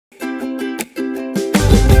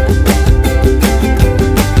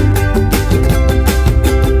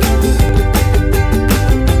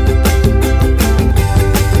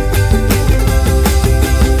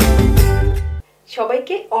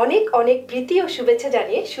অনেক প্রীতি ও শুভেচ্ছা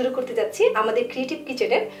জানিয়ে শুরু করতে যাচ্ছি আমাদের ক্রিয়েটিভ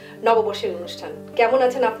কিচেনের নববর্ষের অনুষ্ঠান। কেমন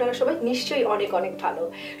আছেন আপনারা সবাই? নিশ্চয়ই অনেক অনেক ভালো।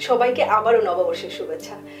 সবাইকে আবারও নববর্ষের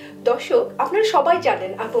শুভেচ্ছা। দর্শক, আপনারা সবাই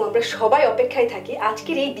জানেন এবং আমরা সবাই অপেক্ষায় থাকি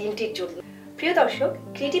আজকের এই দিনটির জন্য। প্রিয় দর্শক,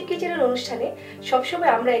 ক্রিয়েটিভ কিচেনের অনুষ্ঠানে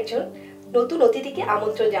সবসময় আমরা একজন নতুন অতিথিকে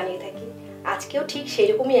আমন্ত্রণ জানিয়ে থাকি। আজকেও ঠিক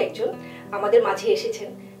সেরকমই একজন আমাদের মাঝে এসেছেন,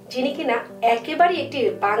 যিনি কিনা একেবারেই একটি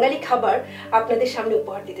বাঙালি খাবার আপনাদের সামনে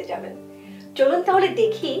উপহার দিতে যাবেন। চলুন তাহলে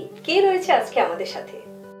দেখি কে রয়েছে আজকে আমাদের সাথে।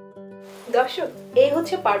 দর্শক, এই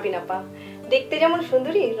হচ্ছে পারভিন আপা। দেখতে যেমন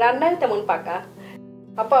সুন্দরী, রান্নায় তেমন পাকা।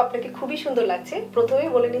 আপা, আপনাকে খুবই সুন্দর লাগছে। প্রথমেই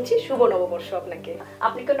বলে নিচ্ছি শুভ নববর্ষ আপনাকে।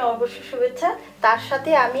 আপনাকে নববর্ষ শুভেচ্ছা, তার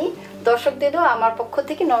সাথে আমি দর্শকদেরও আমার পক্ষ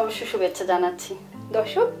থেকে নববর্ষ শুভেচ্ছা জানাচ্ছি।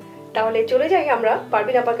 দর্শক, তাহলে চলে যাই আমরা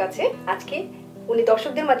পারভিন আপার কাছে। আজকে উনি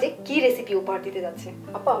দর্শকদের মাঝে কি রেসিপি উপহার দিতে যাচ্ছে।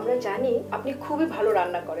 আপা, আমরা জানি আপনি খুবই ভালো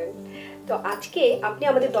রান্না করেন, তো আজকে আপনি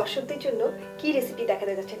আমাদের দর্শকদের জন্য কি রেসিপি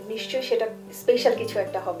দেখাতে যাচ্ছেন? নিশ্চয়ই সেটা স্পেশাল কিছু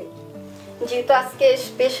একটা হবে। যেহেতু আজকে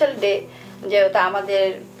স্পেশাল ডে, যেহেতু আমাদের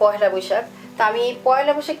পয়লা বৈশাখ, তা আমি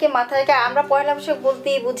পয়লা বৈশাখকে মাথায় রেখে, আমরা পয়লা বৈশাখ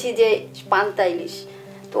বলতেই বুঝি যে পান্তা ইলিশ,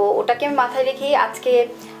 তো ওটাকে আমি মাথায় রেখেই আজকে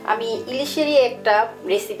আমি ইলিশেরই একটা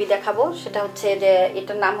রেসিপি দেখাবো। সেটা হচ্ছে যে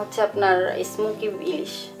এটার নাম হচ্ছে আপনার স্মোকি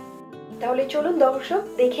ইলিশ। তাহলে চলুন দর্শক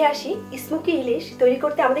দেখে আসি স্মোকি ইলিশ তৈরি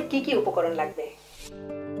করতে আমাদের কি কি উপকরণ লাগবে।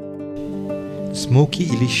 স্মোকি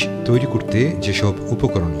ইলিশ তৈরি করতে যেসব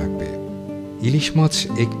উপকরণ লাগবে: ইলিশ মাছ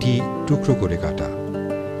একটি টুকরো করে কাটা,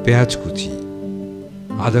 পেঁয়াজ কুচি,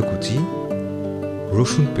 আদা কুচি,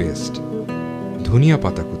 রসুন পেস্ট, ধনিয়া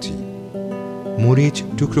পাতা কুচি, মরিচ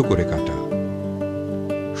টুকরো করে কাটা,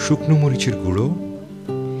 শুকনো মরিচের গুঁড়ো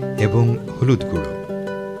এবং হলুদ গুঁড়ো।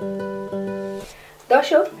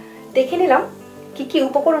 দর্শক, দেখে নিলাম কি কি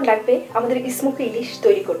উপকরণ লাগবে আমাদের স্মোকি ইলিশ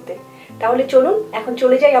তৈরি করতে। তাহলে চলুন এখন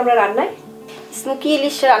চলে যাই আমরা রান্নায়। স্মোকি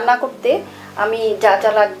ইলিশ রান্না করতে আমি যা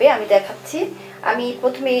যা লাগবে আমি দেখাচ্ছি। আমি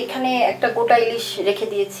প্রথমে এখানে একটা গোটা ইলিশ রেখে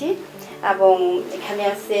দিয়েছি এবং এখানে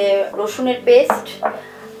আছে রসুনের পেস্ট,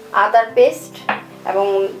 আদার পেস্ট এবং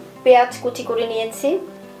পেঁয়াজ কুচি করে নিয়েছি,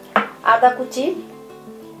 আদা কুচি,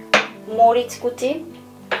 মরিচ কুচি,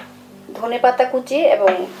 ধনেপাতা কুচি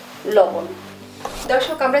এবং লবণ।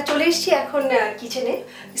 দর্শক, আমরা চলে এসেছি এখন কিচেনে।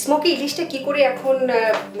 স্মোকি ইলিশটা কি করে এখন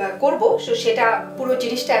করব সেটা পুরো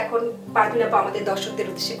জিনিসটা এখন পারভিন আপা আমাদের দর্শকদের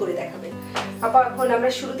উদ্দেশ্যে করে দেখাবে। আপা, এখন আমরা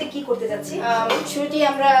শুরুতে কি করতে যাচ্ছি? শুরুতেই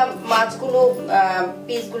আমরা মাছগুলো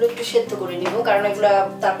পিসগুলো একটু সেদ্ধ করে নিব, কারণ এগুলো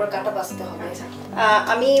তারপর কাটা বাছতে হবে।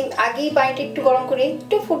 আমি আগেই পানিটা একটু গরম করে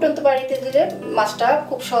একটু ফুটন্ত পানিতে দিলে মাছটা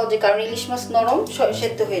খুব সহজে, কারণ ইলিশ মাছ নরম,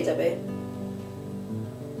 সেদ্ধ হয়ে যাবে।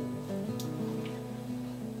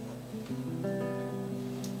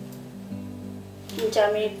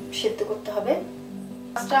 আমি সেদ্ধ করতে হবে।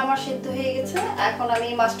 মাছটা আমার সেদ্ধ হয়ে গেছে, এখন আমি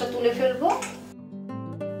মাছটা তুলে ফেলবো।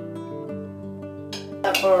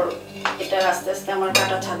 তারপর এটা আস্তে আস্তে আমার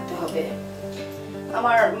কাটা ছাড়তে হবে।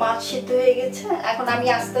 আমার মাছ সেদ্ধ হয়ে গেছে, এখন আমি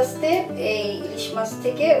আস্তে আস্তে এই ইলিশ মাছ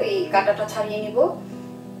থেকে এই কাটাটা ছাড়িয়ে নিব।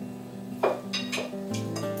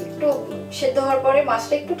 একটু সেদ্ধ হওয়ার পরে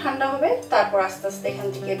মাছটা একটু ঠান্ডা হবে, তারপর আস্তে আস্তে এখান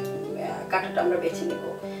থেকে কাটাটা আমরা বেছে নিব।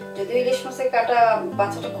 যদিও ইলিশ মাছের কাটা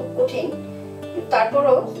বাছাটা খুব কঠিন,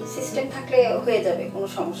 তারপরও সিস্টেম থাকলে হয়ে যাবে, কোনো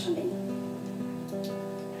সমস্যা নেই।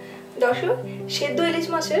 দর্শক, সেদ্ধ ইলিশ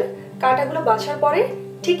মাছের কাঁটাগুলো বাছার পরে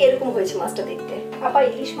ঠিক এরকম হয়েছে মাছটা দেখতে। আপা,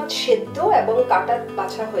 ইলিশ মাছ সেদ্ধ এবং কাঁটা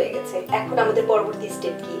বাছা হয়ে গেছে, এখন আমাদের পরবর্তী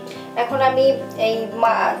স্টেপ কি? এখন আমি এই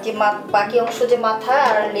যে বাকি অংশ যে মাথা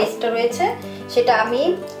আর লেজটা রয়েছে সেটা আমি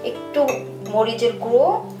একটু মরিচের গুঁড়ো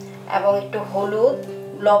এবং একটু হলুদ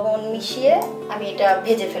লবণ মিশিয়ে আমি এটা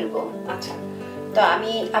ভেজে ফেলবো। আচ্ছা, তো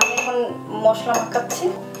আমি এখন মশলা মাখাচ্ছি।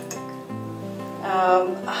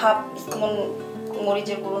 হাফ স্পুন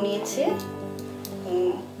মরিচের গুঁড়ো নিয়েছি,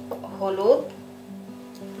 হলুদ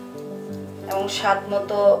এবং স্বাদ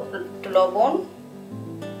মতো লবণ,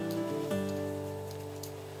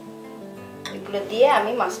 এগুলো দিয়ে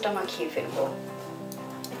আমি মাছটা মাখিয়ে ফেলবো।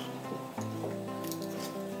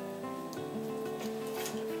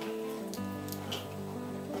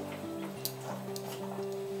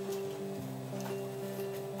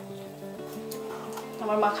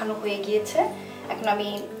 আমার মাখানো হয়ে গিয়েছে, এখন আমি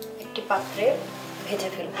একটি পাত্রে ভেজে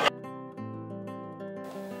ফেলব।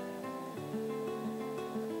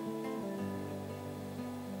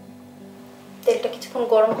 তেলটা কিছুক্ষণ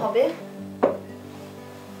গরম হবে।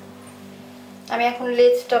 আমি এখন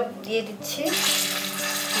লেজটা দিয়ে দিচ্ছি,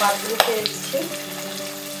 মাছগুলো ছেড়ে দিচ্ছি।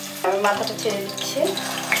 আমি মাথাটা ছেড়ে দিচ্ছি।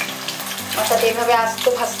 মাথাটা এভাবে আস্তে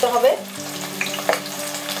ভাজতে হবে।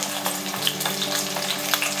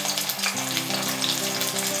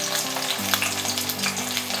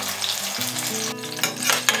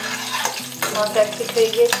 মাছটা এক পিঠ হয়ে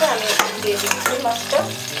গিয়েছে, আমি দিয়ে দিচ্ছি মাছটা।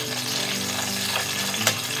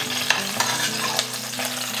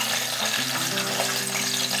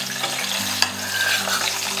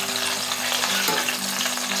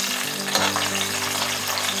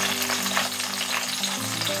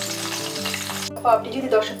 আপনি যদি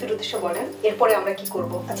দর্শকদের উদ্দেশ্যে বলেন এরপরে আমরা কি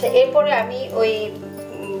করব? আচ্ছা, এরপরে আমি ওই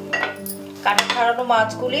কাটা ছাড়ানো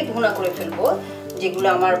মাছগুলি ভুনা করে ফেলবো, যেগুলো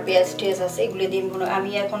আমার পেঁয়াজ টেজ আছে এগুলো দিয়ে ভুনা।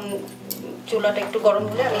 আমি এখন চুলাটা একটু গরম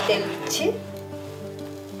হলে আমি তেল দিচ্ছি।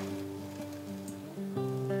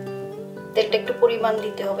 তেলটা একটু পরিমাণ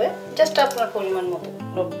দিতে হবে, জাস্ট আপনার পরিমাণ মতো।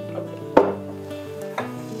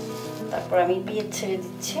 তারপর আমি পেঁয়াজ ছেড়ে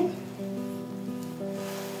দিচ্ছি।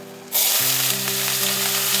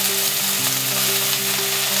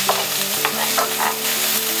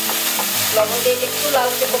 লবণ দিয়ে একটু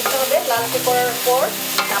লালচে করতে হবে। লালচে করার পর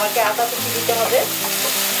আমাকে আদা কুচি দিতে হবে।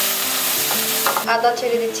 আদা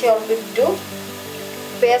ছেড়ে দিচ্ছি অল্প একটু।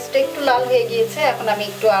 পেঁয়াজটা একটু লাল হয়ে গিয়েছে, এখন আমি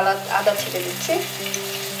একটু আদা ছেড়ে দিচ্ছি।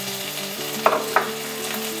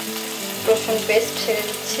 রসুন পেস্ট ছেড়ে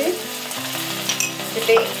দিচ্ছি।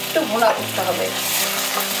 এটা একটু ভুনা করতে হবে।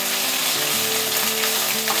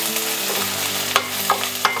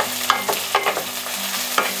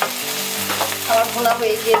 আমার ভুনা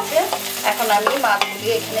হয়ে গিয়েছে, এখন আমি মাছগুলি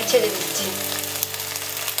এখানে ছেড়ে দিচ্ছি।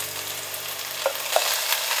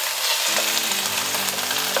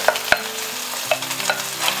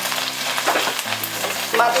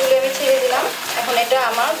 মাছগুলি আমি ছেড়ে দিলাম, এখন এটা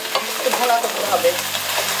আমার একটু ভুনা করতে হবে।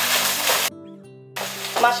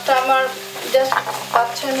 মাছটা আমার জাস্ট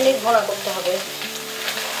 5-6 মিনিট ভুনা করতে হবে।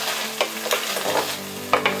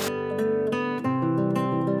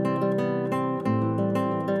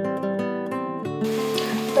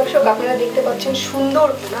 দর্শক আপনারা দেখতে পাচ্ছেন সুন্দর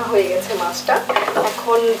ভুনা হয়ে গেছে মাছটা।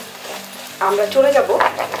 এখন আমরা চলে যাব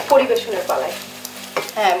পরিবেশনের পালায়।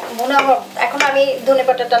 হ্যাঁ, ভুনা এখন আমি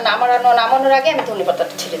ধনেপাতাটা নামানোর আগে আমি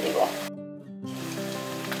ধনেপাতাটা ছেড়ে দিব।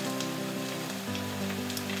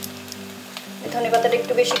 ধনেপাতাটা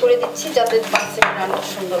একটু বেশি করে দিচ্ছি যাতে মাছের রান্নাটা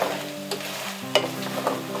সুন্দর হয়।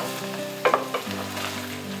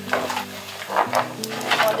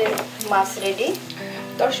 আমাদের মাছ রেডি।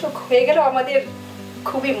 দর্শক হয়ে গেল আমাদের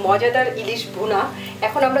খুবই মজাদার ইলিশ ভুনা।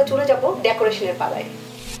 এখন আমরা চলে যাব ডেকোরেশনের পালায়।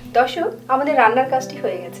 দর্শক আমাদের রান্নার কাজটি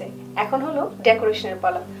হয়ে গেছে, এখন হলো ডেকোরেশনের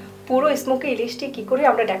পালা। পুরো স্মোকি ইলিশটি কি করে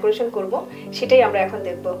আমরা ডেকোরেশন করব সেটাই আমরা এখন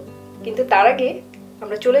দেখব, কিন্তু তার আগে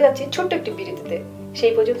আমরা চলে যাচ্ছি ছোট্ট একটি বিরতিতে।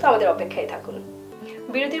 সেই পর্যন্ত আমাদের অপেক্ষায় থাকুন।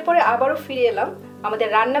 বিরতির পরে আবারও ফিরে এলাম আমাদের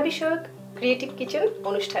রান্না বিষয়ক ক্রিয়েটিভ কিচেন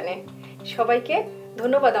অনুষ্ঠানে। সবাইকে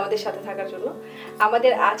ধন্যবাদ আমাদের সাথে থাকার জন্য।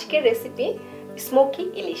 আমাদের আজকের রেসিপি স্মোকি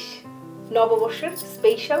ইলিশ, নববর্ষের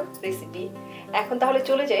স্পেশাল রেসিপি। এখন তাহলে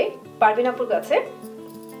চলে যাই পারভিন আপুর কাছে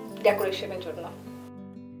ডেকোরেশনের জন্য।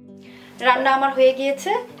 রান্না আমার হয়ে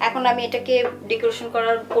গিয়েছে, এখন আমি এটাকে ডেকোরেশন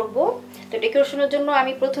করব। তো ডেকোরেশনের জন্য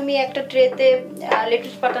আমি প্রথমেই একটা ট্রেতে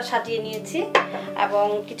লেটুস পাতা সাজিয়ে নিয়েছি এবং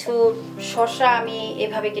কিছু শসা আমি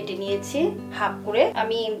এভাবে কেটে নিয়েছি হাফ করে।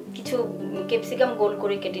 আমি কিছু ক্যাপসিকাম গোল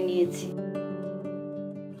করে কেটে নিয়েছি।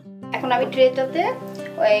 এখন আমি ট্রেটাতে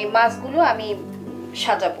ওই মাছগুলো আমি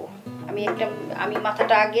সাজাবো। আমি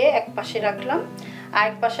মাথাটা আগে এক পাশে রাখলাম,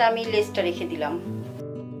 আরেক পাশে আমি লেজটা রেখে দিলাম।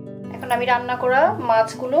 এখন আমি রান্না করা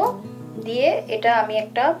মাছগুলো দিয়ে এটা আমি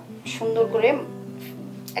একটা সুন্দর করে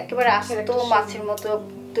একেবারে আস্ত মাছের মতো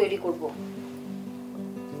তৈরি করব।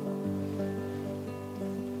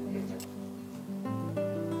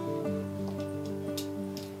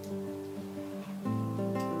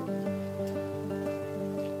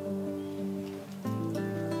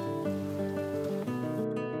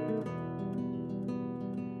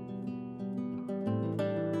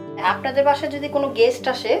 আপনাদের বাসায় যদি কোনো গেস্ট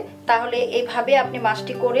আসে তাহলে এইভাবে আপনি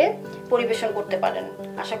মাছটি করে পরিবেশন করতে পারেন।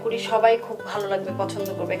 আশা করি সবাই খুব ভালো লাগবে, পছন্দ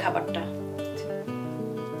করবে খাবারটা।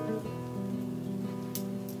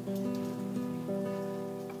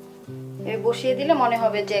 বসিয়ে দিলে মনে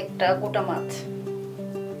হবে যে একটা গোটা মাছ।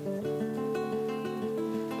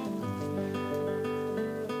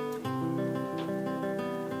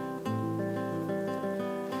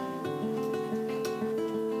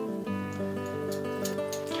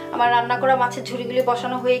 আমার রান্না করা মাছের ঝুড়িগুলি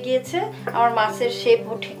বসানো হয়ে গিয়েছে, আমার মাছের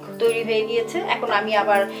শেপও ঠিক তৈরি হয়ে গিয়েছে। এখন আমি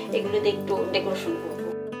আবার এগুলোতে একটু ডেকোরেশন করব।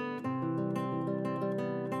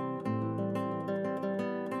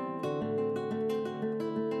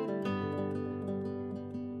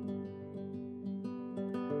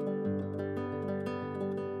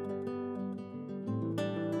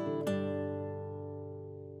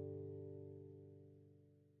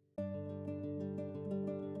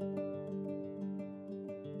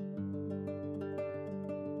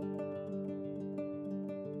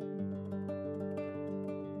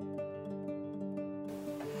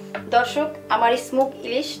 দর্শক আমার স্মোক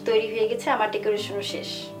ইলিশ তৈরি হয়ে গেছে, আমার ডেকোরেশনও শেষ।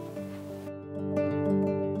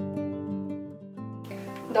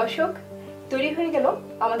 দর্শক তৈরি হয়ে গেল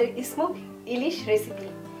আমাদের স্মোক ইলিশ রেসিপি।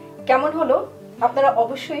 কেমন হলো আপনারা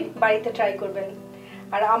অবশ্যই বাড়িতে ট্রাই করবেন।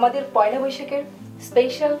 আর আমাদের পয়লা বৈশাখের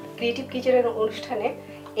স্পেশাল ক্রিয়েটিভ কিচেনের অনুষ্ঠানে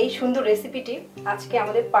এই সুন্দর রেসিপিটি আজকে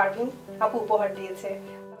আমাদের পারভিন আপু উপহার দিয়েছে।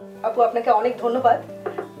 আপু, আপনাকে অনেক ধন্যবাদ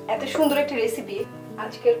এত সুন্দর একটি রেসিপি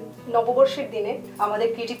আজকের নববর্ষের দিনে আমাদের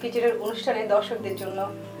ক্রিয়েটিভ কিচেনের অনুষ্ঠানে দর্শকদের জন্য।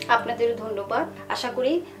 আপনাদেরও ধন্যবাদ। আশা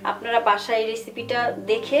করি আপনারা বাসায় এই রেসিপিটা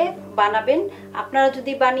দেখে বানাবেন। আপনারা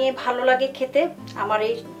যদি বানিয়ে ভালো লাগে খেতে, আমার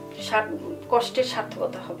এই কষ্টের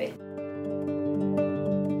সার্থকতা হবে।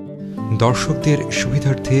 দর্শকদের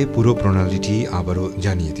সুবিধার্থে পুরো প্রণালীটি আবারও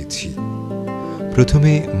জানিয়ে দিচ্ছি।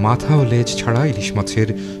 প্রথমে মাথা ও লেজ ছাড়া ইলিশ মাছের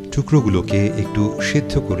টুকরোগুলোকে একটু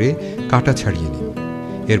সেদ্ধ করে কাটা ছাড়িয়ে নিন।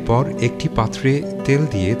 এরপর একটি পাত্রে তেল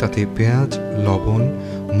দিয়ে তাতে পেঁয়াজ, লবণ,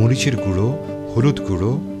 মরিচের গুঁড়ো, হলুদ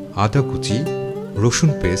গুঁড়ো, আদা কুচি, রসুন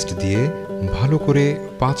পেস্ট দিয়ে ভালো করে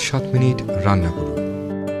 5-7 মিনিট রান্না করুন।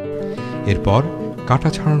 এরপর কাটা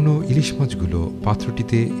ছাড়ানো ইলিশ মাছগুলো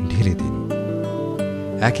পাত্রটিতে ঢেলে দিন।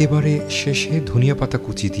 একেবারে শেষে ধনিয়া পাতা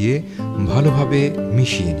কুচি দিয়ে ভালোভাবে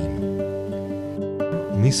মিশিয়ে নিন।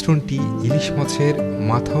 মিশ্রণটি ইলিশ মাছের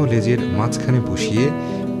মাথা ও লেজের মাঝখানে বসিয়ে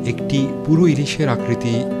একটি পুরো ইলিশের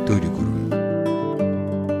আকৃতি তৈরি করুন।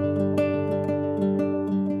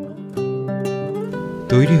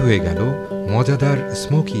 তৈরি হয়ে গেল মজাদার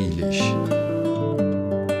স্মোকি ইলিশ।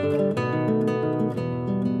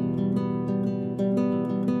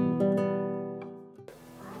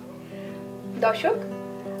 দর্শক,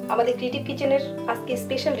 আমাদের ক্রিয়েটিভ কিচেনের আজকে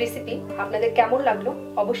স্পেশাল রেসিপি আপনাদের কেমন লাগলো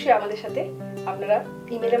অবশ্যই আমাদের সাথে আপনারা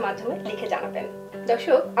ইমেলের মাধ্যমে লিখে জানাবেন।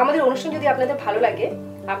 দর্শক, আমাদের অনুষ্ঠান যদি আপনাদের ভালো লাগে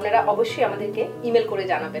আপনারা অবশ্যই আমাদেরকে ইমেল করে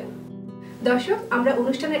জানাবেন। দর্শক, আমরা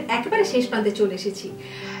অনুষ্ঠানের একেবারে শেষ প্রান্তে চলে এসেছি।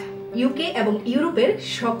 ইউকে এবং ইউরোপের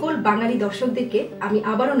সকল বাঙালি দর্শকদেরকে আমি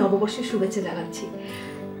আবারও নববর্ষের শুভেচ্ছা জানাচ্ছি।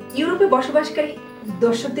 ইউরোপে বসবাসকারী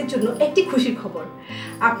দর্শকদের জন্য একটি খুশির খবর,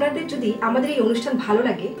 আপনাদের যদি আমাদের এই অনুষ্ঠান ভালো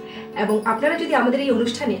লাগে এবং আপনারা যদি আমাদের এই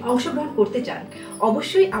অনুষ্ঠানে অংশগ্রহণ করতে চান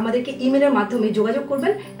অবশ্যই আমাদেরকে ইমেলের মাধ্যমে যোগাযোগ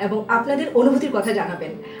করবেন এবং আপনাদের অনুভূতির কথা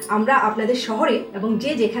জানাবেন। আমরা আপনাদের শহরে এবং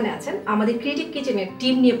যে যেখানে আছেন আমাদের ক্রিয়েটিভ কিচেনের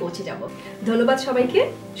টিম নিয়ে পৌঁছে যাব। ধন্যবাদ সবাইকে।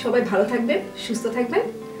 সবাই ভালো থাকবেন, সুস্থ থাকবেন।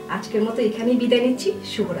 আজকের মতো এখানেই বিদায় নিচ্ছি।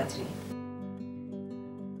 শুভরাত্রি।